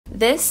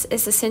This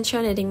is the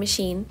Sentro Knitting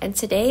Machine, and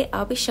today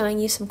I'll be showing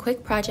you some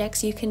quick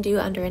projects you can do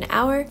under an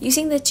hour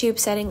using the tube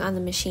setting on the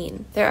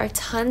machine. There are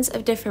tons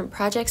of different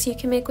projects you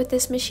can make with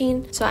this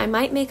machine, so I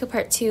might make a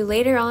part 2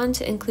 later on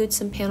to include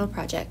some panel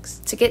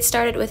projects. To get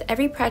started with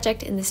every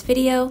project in this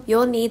video,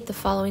 you'll need the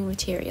following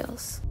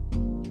materials.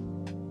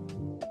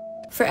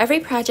 For every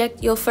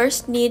project, you'll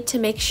first need to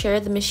make sure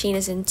the machine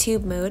is in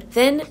tube mode,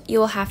 then you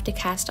will have to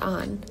cast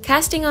on.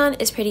 Casting on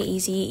is pretty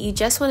easy. You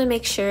just want to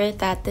make sure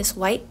that this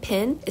white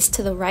pin is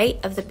to the right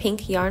of the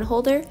pink yarn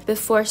holder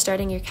before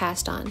starting your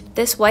cast on.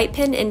 This white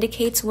pin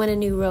indicates when a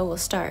new row will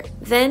start.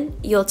 Then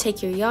you'll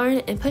take your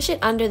yarn and push it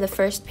under the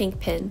first pink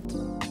pin.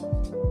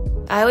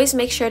 I always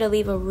make sure to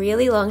leave a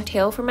really long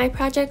tail for my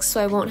projects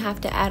so I won't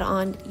have to add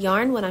on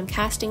yarn when I'm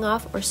casting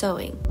off or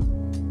sewing.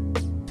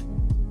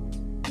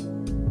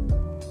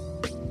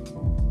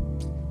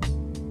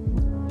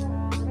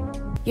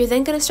 You're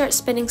then going to start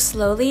spinning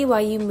slowly while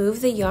you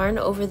move the yarn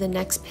over the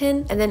next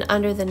pin and then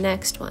under the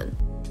next one.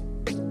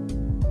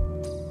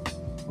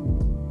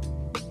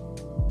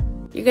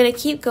 You're going to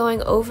keep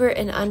going over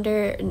and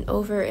under and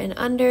over and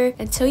under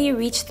until you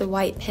reach the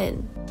white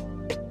pin.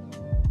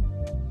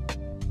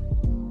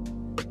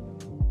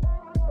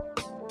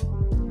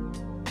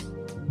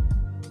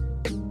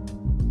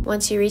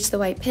 Once you reach the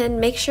white pin,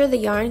 make sure the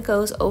yarn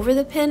goes over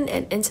the pin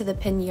and into the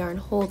pin yarn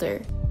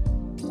holder.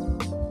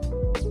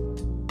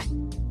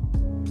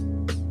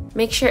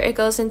 Make sure it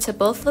goes into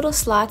both little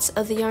slots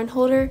of the yarn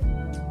holder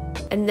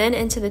and then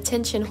into the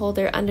tension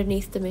holder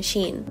underneath the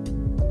machine.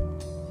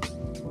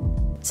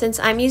 Since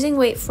I'm using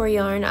weight 4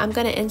 yarn, I'm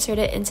going to insert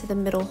it into the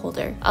middle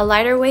holder. A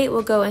lighter weight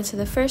will go into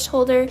the first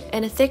holder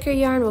and a thicker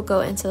yarn will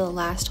go into the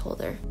last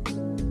holder.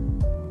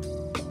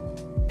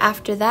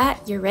 After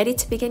that, you're ready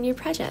to begin your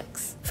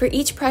projects. For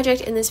each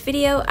project in this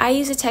video, I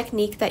use a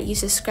technique that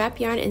uses scrap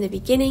yarn in the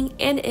beginning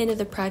and end of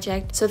the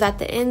project so that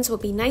the ends will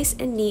be nice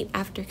and neat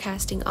after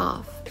casting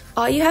off.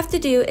 All you have to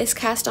do is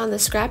cast on the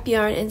scrap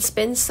yarn and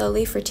spin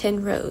slowly for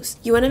 10 rows.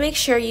 You want to make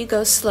sure you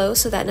go slow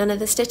so that none of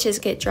the stitches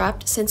get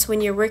dropped, since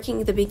when you're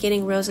working the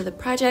beginning rows of the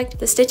project,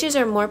 the stitches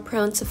are more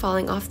prone to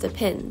falling off the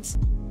pins.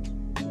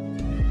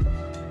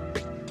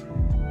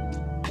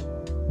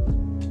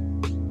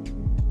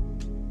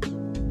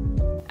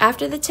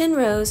 After the 10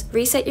 rows,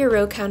 reset your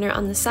row counter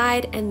on the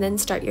side and then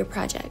start your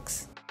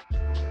projects.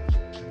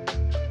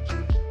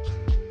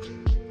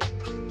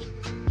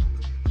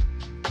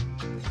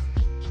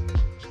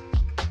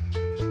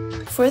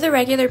 For the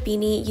regular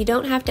beanie, you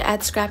don't have to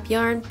add scrap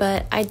yarn,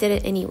 but I did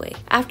it anyway.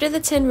 After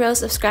the 10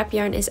 rows of scrap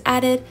yarn is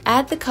added,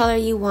 add the color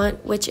you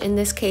want, which in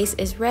this case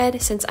is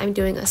red since I'm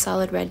doing a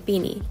solid red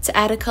beanie. To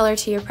add a color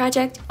to your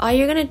project, all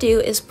you're going to do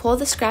is pull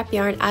the scrap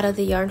yarn out of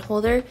the yarn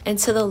holder and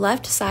to the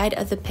left side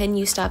of the pin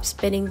you stopped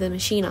spinning the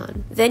machine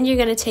on. Then you're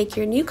going to take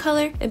your new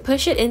color and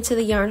push it into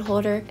the yarn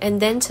holder and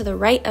then to the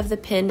right of the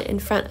pin in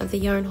front of the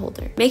yarn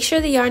holder. Make sure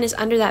the yarn is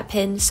under that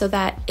pin so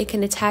that it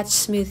can attach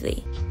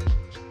smoothly.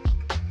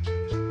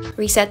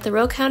 Reset the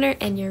row counter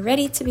and you're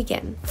ready to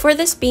begin. For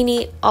this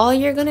beanie, all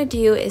you're going to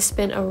do is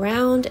spin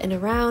around and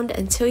around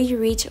until you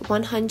reach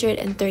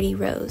 130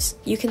 rows.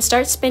 You can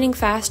start spinning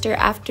faster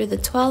after the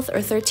 12th or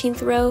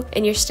 13th row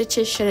and your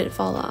stitches shouldn't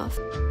fall off.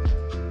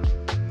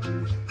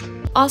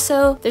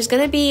 Also, there's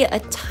going to be a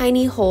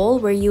tiny hole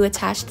where you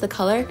attached the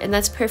color, and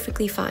that's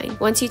perfectly fine.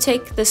 Once you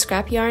take the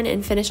scrap yarn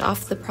and finish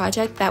off the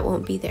project, that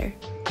won't be there.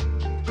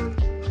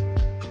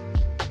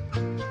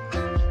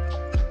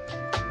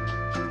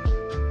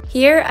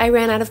 Here, I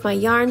ran out of my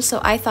yarn,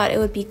 so I thought it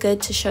would be good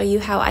to show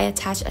you how I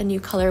attach a new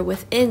color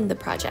within the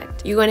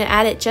project. You're going to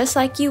add it just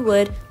like you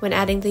would when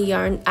adding the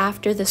yarn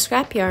after the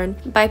scrap yarn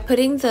by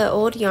putting the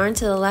old yarn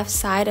to the left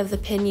side of the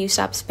pin you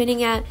stopped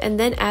spinning at, and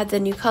then add the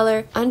new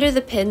color under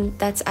the pin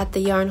that's at the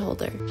yarn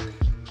holder.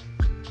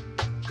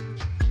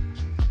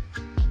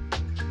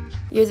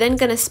 You're then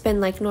going to spin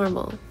like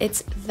normal.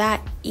 It's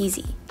that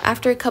easy.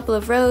 After a couple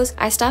of rows,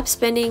 I stop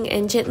spinning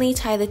and gently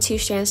tie the 2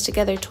 strands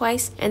together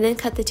twice and then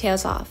cut the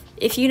tails off.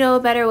 If you know a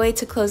better way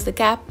to close the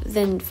gap,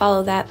 then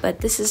follow that,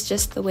 but this is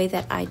just the way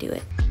that I do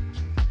it.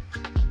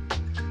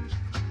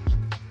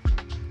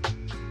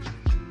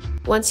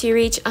 Once you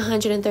reach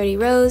 130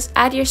 rows,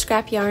 add your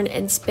scrap yarn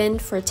and spin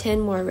for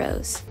 10 more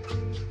rows.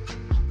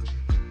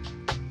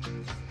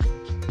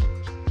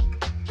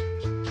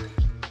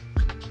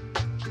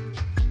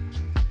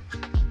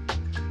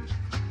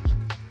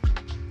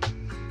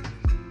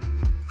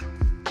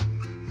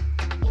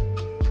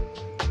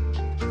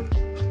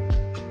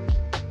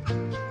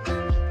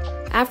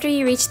 After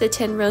you reach the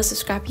 10 rows of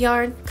scrap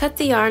yarn, cut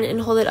the yarn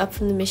and hold it up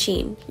from the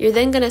machine. You're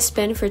then going to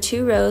spin for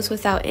 2 rows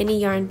without any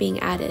yarn being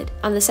added.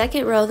 On the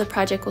second row, the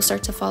project will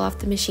start to fall off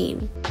the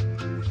machine.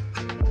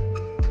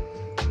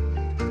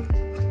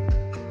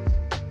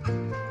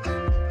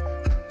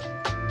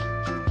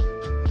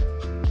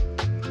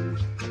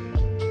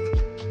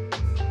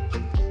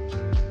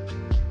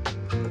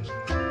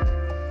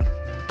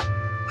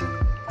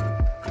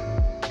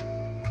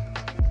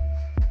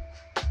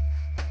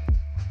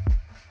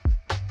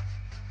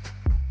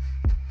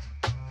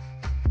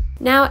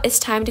 Now it's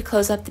time to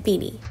close up the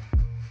beanie.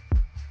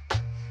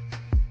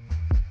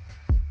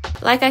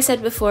 Like I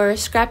said before,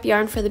 scrap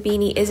yarn for the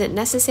beanie isn't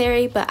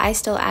necessary, but I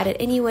still add it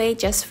anyway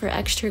just for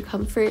extra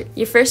comfort.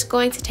 You're first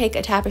going to take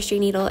a tapestry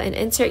needle and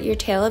insert your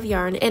tail of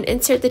yarn and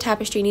insert the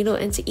tapestry needle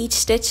into each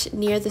stitch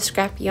near the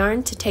scrap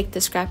yarn to take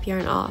the scrap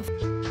yarn off.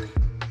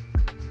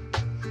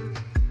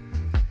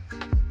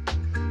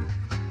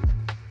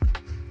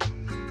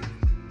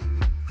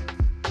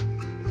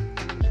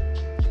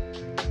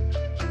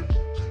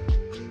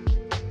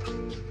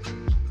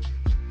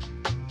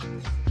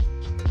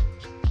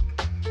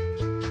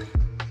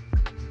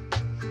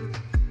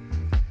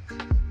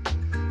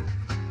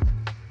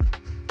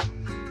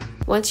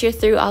 Once you're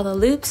through all the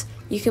loops,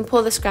 you can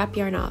pull the scrap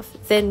yarn off,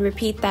 then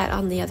repeat that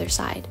on the other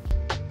side.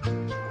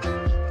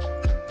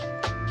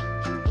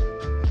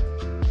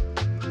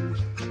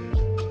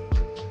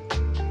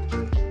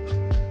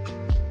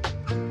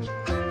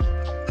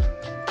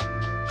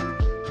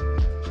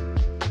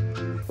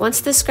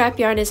 Once the scrap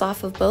yarn is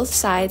off of both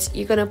sides,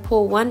 you're going to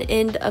pull one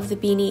end of the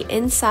beanie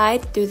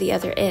inside through the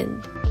other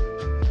end.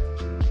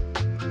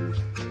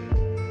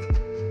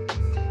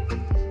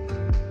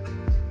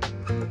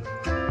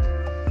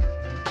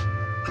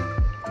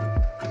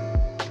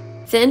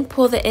 Then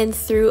pull the end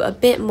through a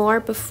bit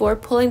more before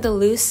pulling the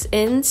loose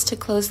ends to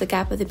close the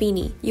gap of the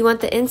beanie. You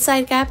want the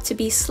inside gap to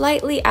be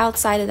slightly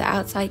outside of the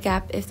outside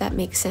gap, if that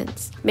makes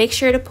sense. Make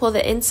sure to pull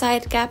the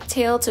inside gap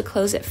tail to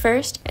close it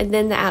first, and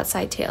then the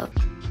outside tail.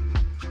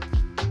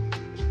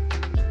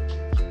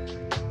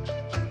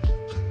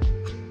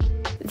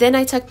 Then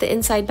I tuck the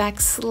inside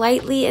back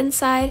slightly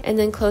inside and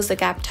then close the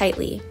gap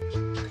tightly.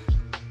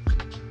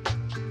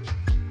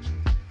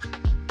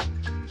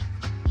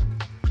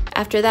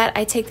 After that,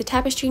 I take the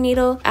tapestry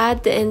needle,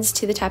 add the ends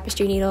to the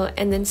tapestry needle,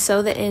 and then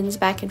sew the ends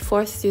back and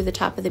forth through the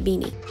top of the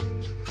beanie.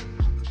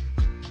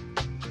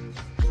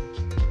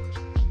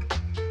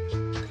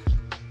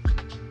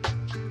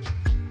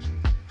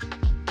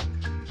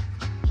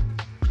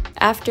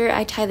 After,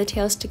 I tie the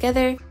tails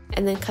together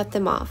and then cut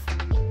them off.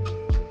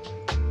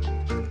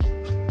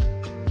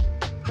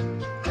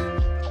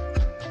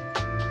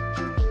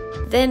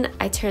 Then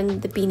I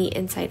turn the beanie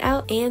inside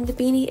out and the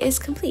beanie is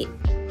complete.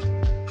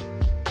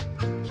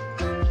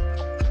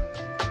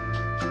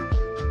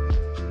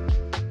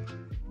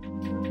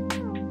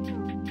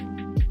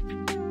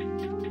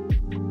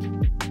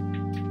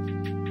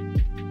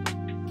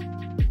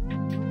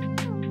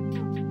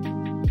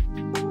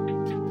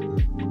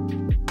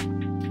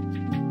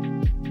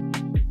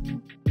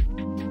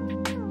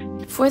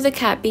 For the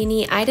cat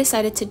beanie, I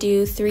decided to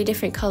do 3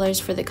 different colors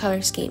for the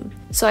color scheme.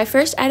 So I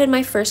first added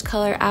my first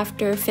color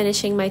after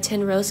finishing my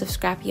 10 rows of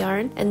scrap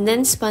yarn, and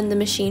then spun the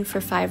machine for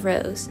 5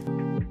 rows.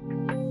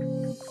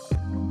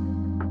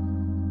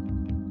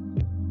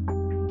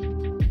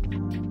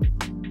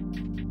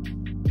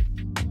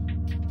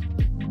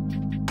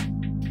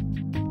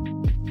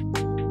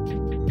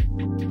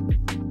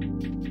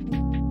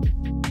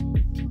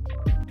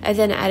 I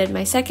then added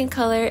my second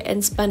color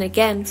and spun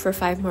again for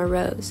 5 more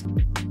rows.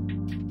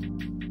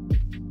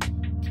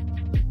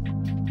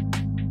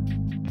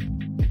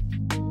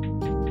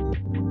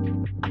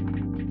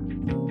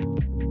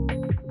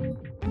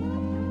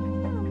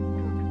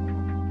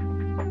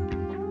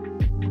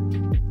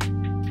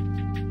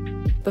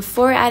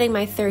 Before adding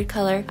my third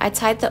color, I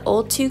tied the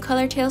old 2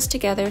 color tails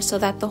together so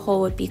that the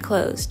hole would be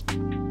closed.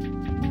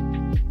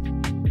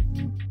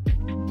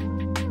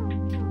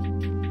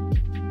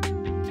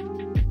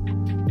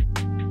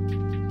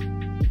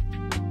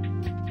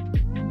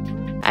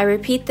 I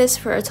repeat this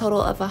for a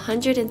total of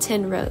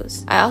 110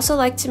 rows. I also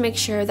like to make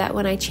sure that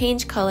when I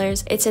change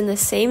colors, it's in the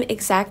same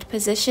exact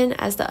position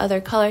as the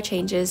other color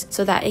changes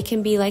so that it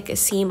can be like a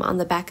seam on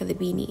the back of the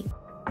beanie.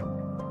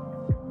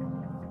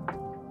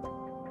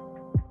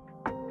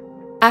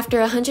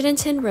 After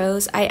 110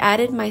 rows, I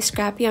added my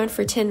scrap yarn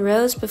for 10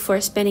 rows before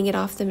spinning it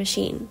off the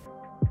machine.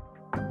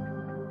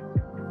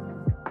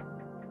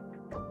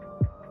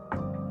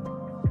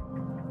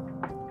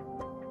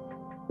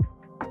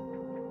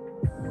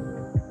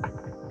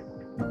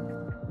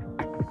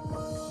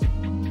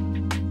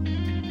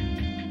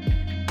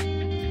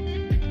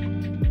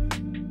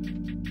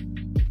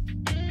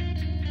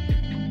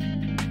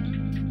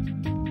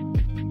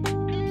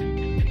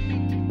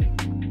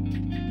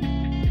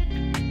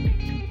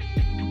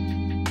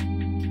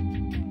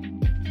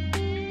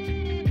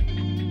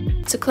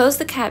 To close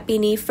the cat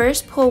beanie,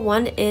 first pull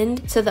one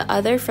end to the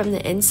other from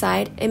the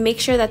inside and make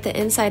sure that the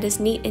inside is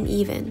neat and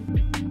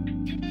even.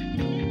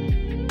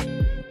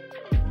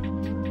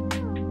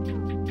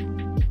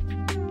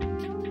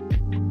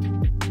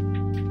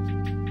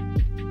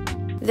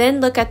 Then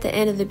look at the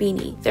end of the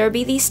beanie. There will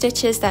be these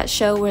stitches that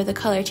show where the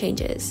color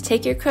changes.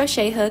 Take your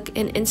crochet hook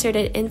and insert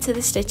it into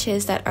the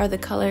stitches that are the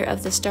color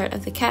of the start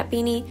of the cat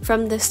beanie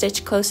from the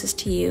stitch closest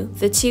to you,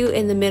 the 2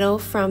 in the middle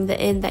from the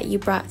end that you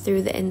brought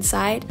through the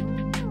inside,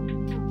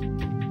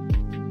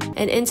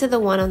 and into the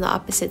one on the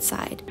opposite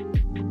side.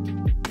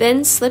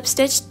 Then slip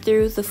stitch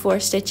through the 4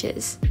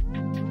 stitches.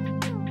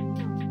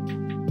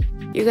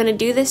 You're going to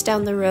do this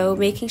down the row,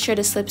 making sure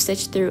to slip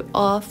stitch through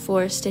all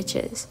 4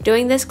 stitches.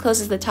 Doing this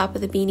closes the top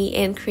of the beanie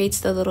and creates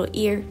the little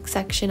ear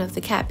section of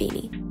the cat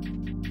beanie.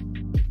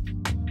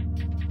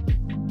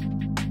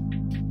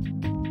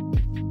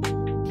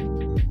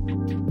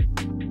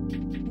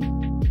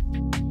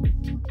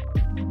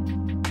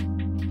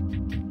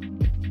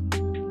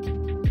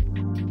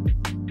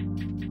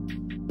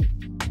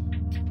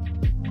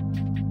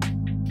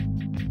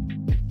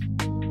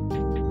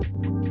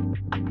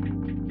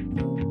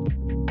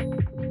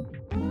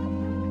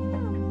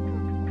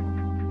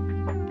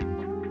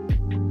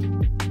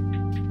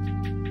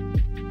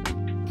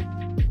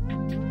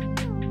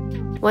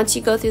 Once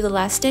you go through the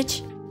last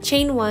stitch,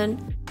 chain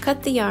 1,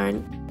 cut the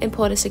yarn, and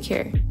pull to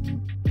secure.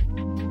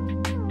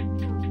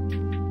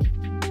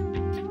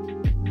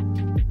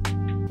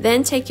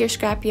 Then take your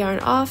scrap yarn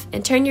off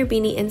and turn your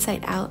beanie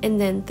inside out,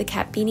 and then the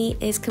cat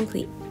beanie is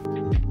complete.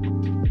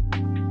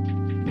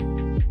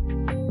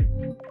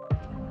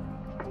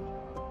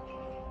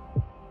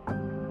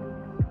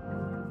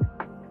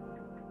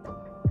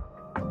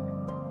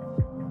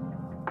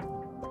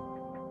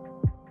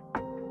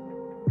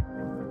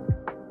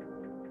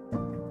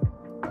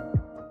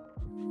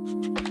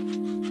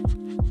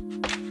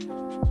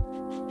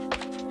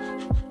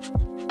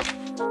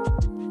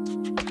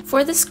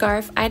 For the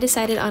scarf, I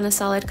decided on a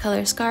solid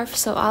color scarf,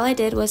 so all I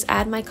did was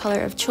add my color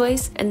of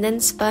choice and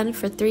then spun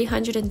for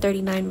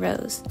 339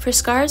 rows. For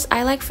scarves,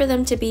 I like for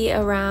them to be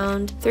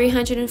around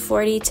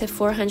 340 to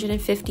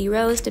 450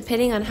 rows,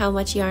 depending on how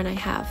much yarn I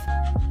have.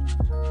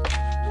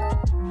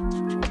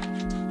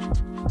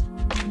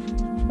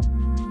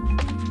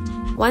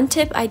 One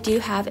tip I do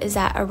have is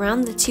that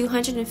around the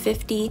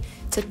 250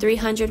 to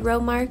 300 row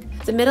mark,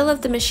 the middle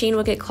of the machine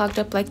will get clogged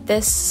up like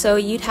this, so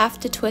you'd have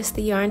to twist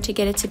the yarn to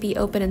get it to be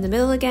open in the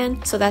middle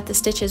again so that the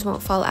stitches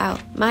won't fall out.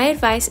 My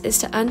advice is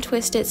to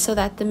untwist it so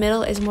that the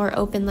middle is more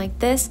open like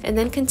this, and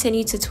then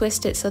continue to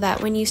twist it so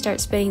that when you start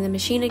spinning the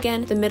machine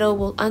again, the middle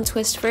will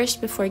untwist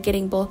first before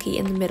getting bulky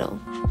in the middle.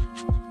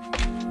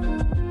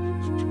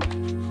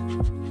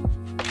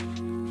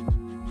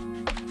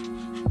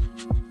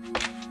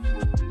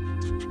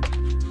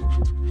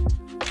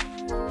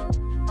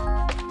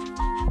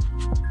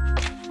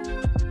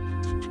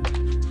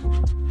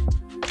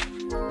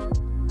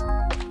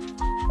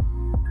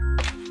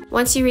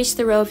 Once you reach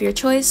the row of your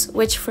choice,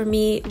 which for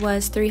me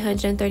was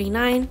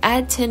 339,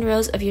 add 10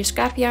 rows of your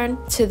scrap yarn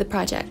to the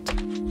project.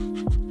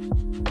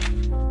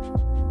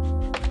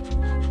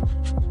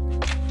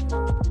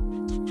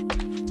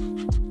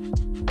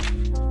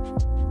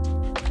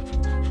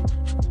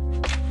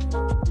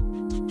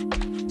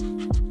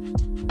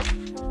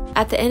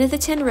 At the end of the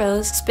 10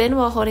 rows, spin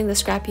while holding the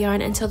scrap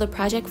yarn until the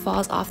project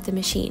falls off the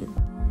machine.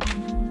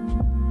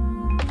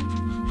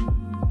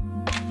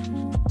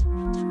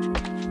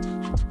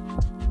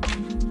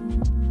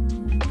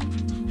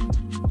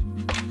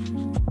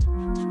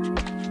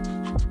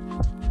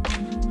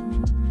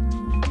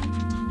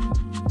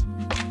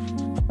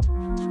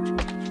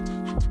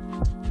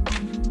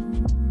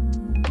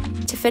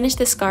 To finish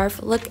the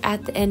scarf, look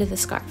at the end of the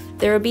scarf.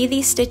 There will be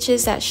these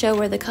stitches that show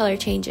where the color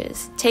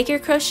changes. Take your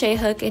crochet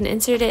hook and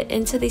insert it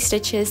into the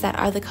stitches that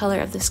are the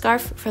color of the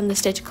scarf, from the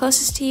stitch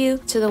closest to you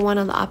to the one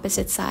on the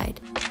opposite side.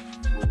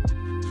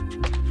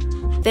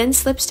 Then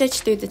slip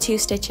stitch through the 2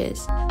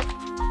 stitches.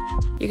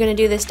 You're going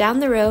to do this down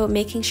the row,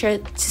 making sure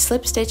to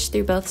slip stitch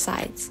through both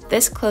sides.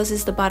 This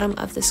closes the bottom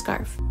of the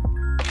scarf.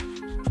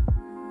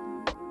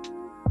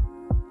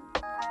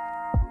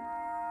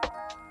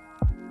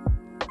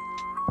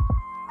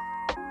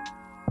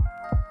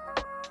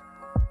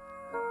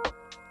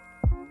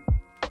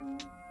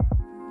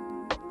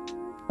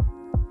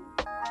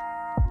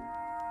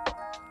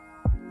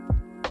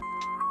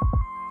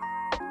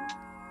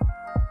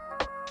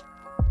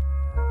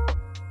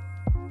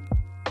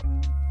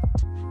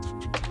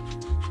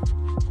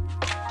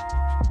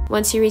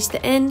 Once you reach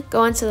the end,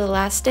 go on to the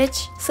last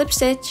stitch, slip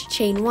stitch,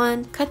 chain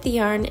 1, cut the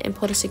yarn, and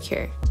pull to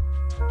secure.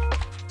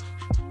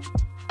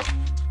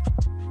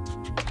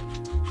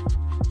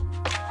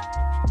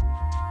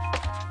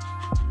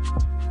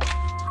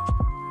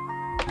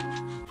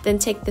 Then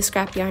take the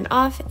scrap yarn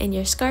off and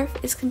your scarf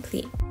is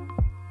complete.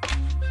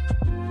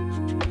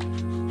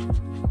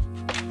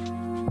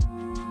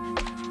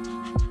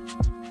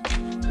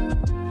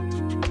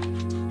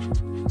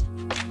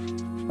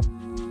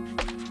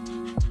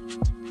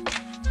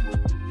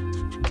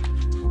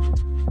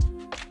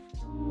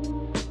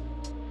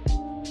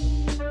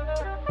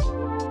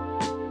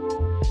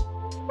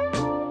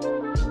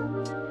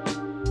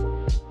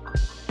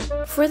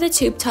 For the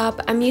tube top,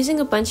 I'm using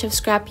a bunch of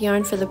scrap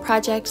yarn for the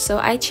project, so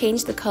I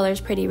changed the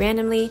colors pretty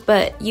randomly,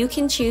 but you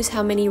can choose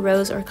how many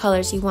rows or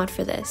colors you want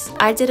for this.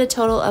 I did a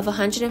total of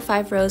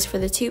 105 rows for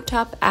the tube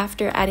top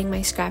after adding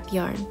my scrap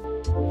yarn.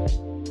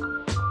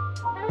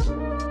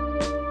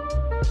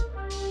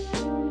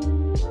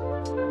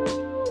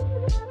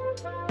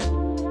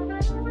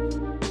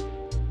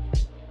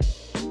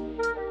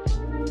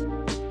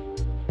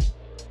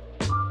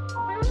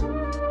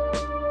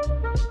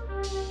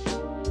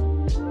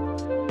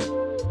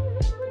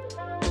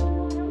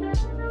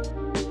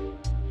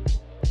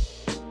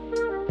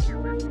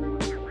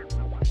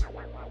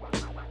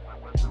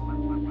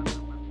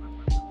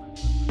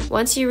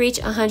 Once you reach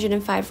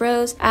 105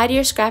 rows, add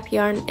your scrap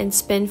yarn and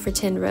spin for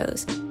 10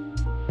 rows.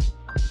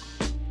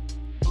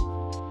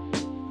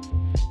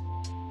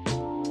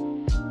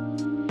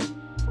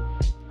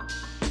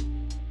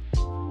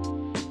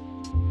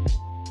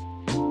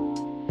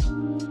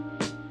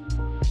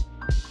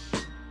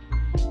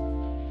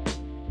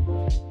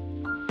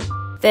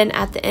 Then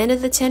at the end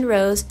of the 10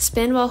 rows,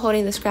 spin while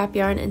holding the scrap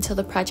yarn until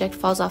the project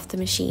falls off the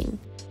machine.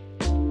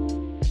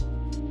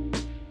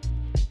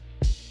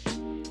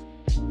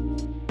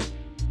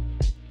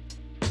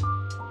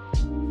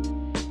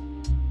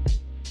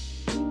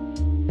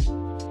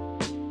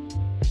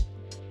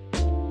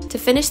 To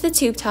finish the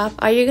tube top,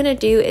 all you're going to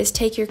do is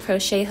take your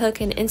crochet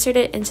hook and insert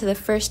it into the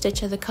first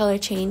stitch of the color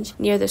change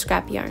near the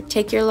scrap yarn.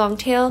 Take your long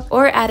tail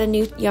or add a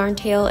new yarn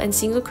tail and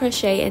single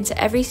crochet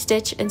into every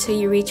stitch until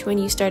you reach when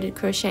you started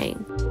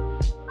crocheting.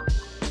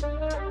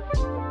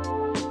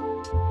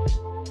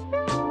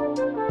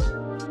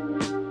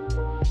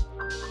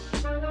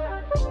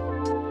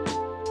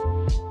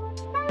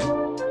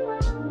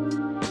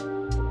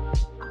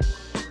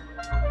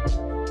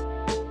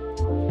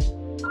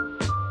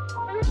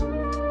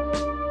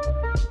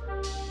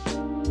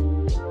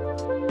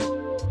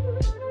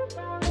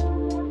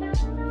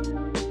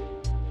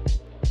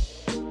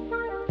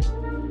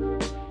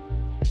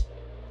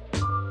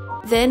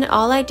 Then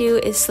all I do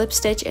is slip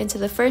stitch into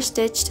the first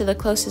stitch to the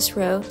closest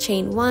row,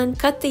 chain 1,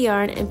 cut the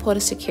yarn and pull to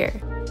secure.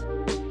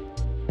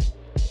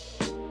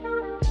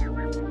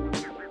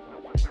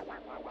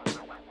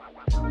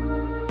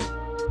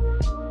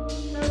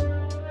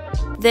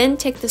 Then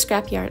take the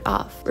scrap yarn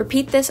off.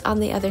 Repeat this on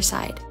the other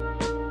side.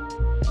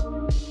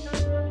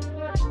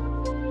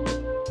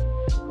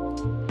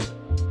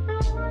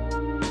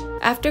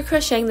 After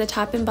crocheting the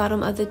top and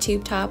bottom of the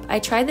tube top, I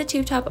tried the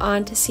tube top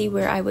on to see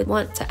where I would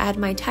want to add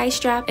my tie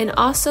strap and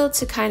also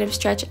to kind of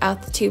stretch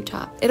out the tube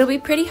top. It'll be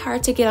pretty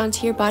hard to get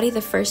onto your body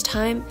the first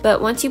time,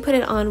 but once you put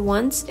it on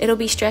once, it'll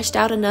be stretched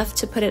out enough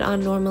to put it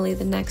on normally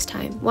the next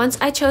time. Once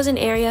I chose an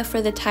area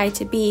for the tie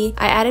to be,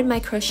 I added my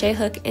crochet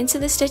hook into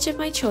the stitch of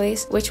my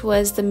choice, which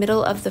was the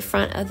middle of the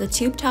front of the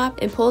tube top,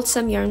 and pulled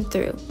some yarn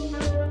through.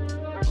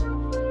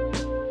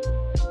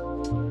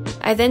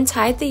 I then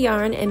tied the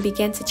yarn and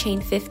began to chain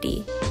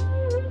 50.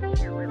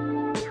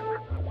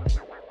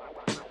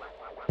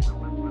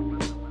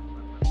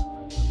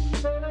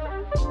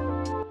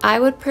 I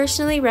would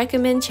personally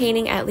recommend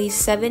chaining at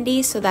least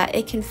 70 so that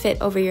it can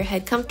fit over your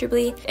head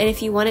comfortably, and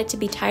if you want it to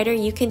be tighter,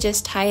 you can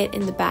just tie it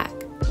in the back.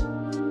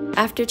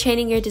 After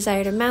chaining your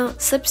desired amount,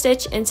 slip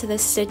stitch into the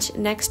stitch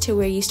next to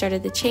where you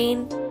started the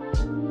chain.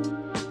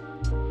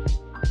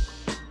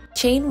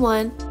 Chain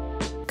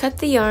 1, cut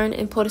the yarn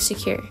and pull to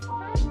secure.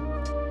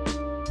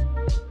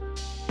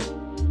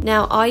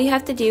 Now all you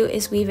have to do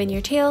is weave in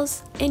your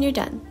tails and you're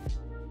done.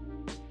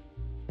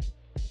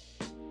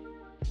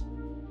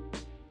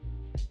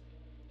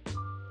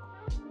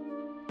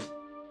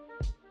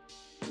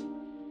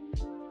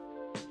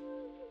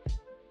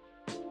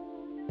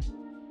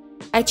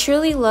 I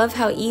truly love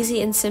how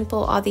easy and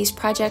simple all these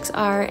projects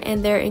are,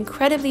 and they're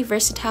incredibly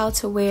versatile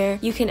to where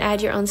you can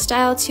add your own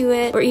style to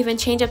it or even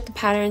change up the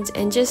patterns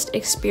and just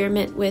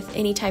experiment with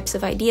any types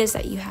of ideas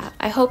that you have.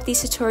 I hope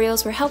these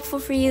tutorials were helpful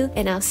for you,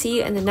 and I'll see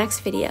you in the next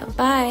video.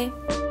 Bye!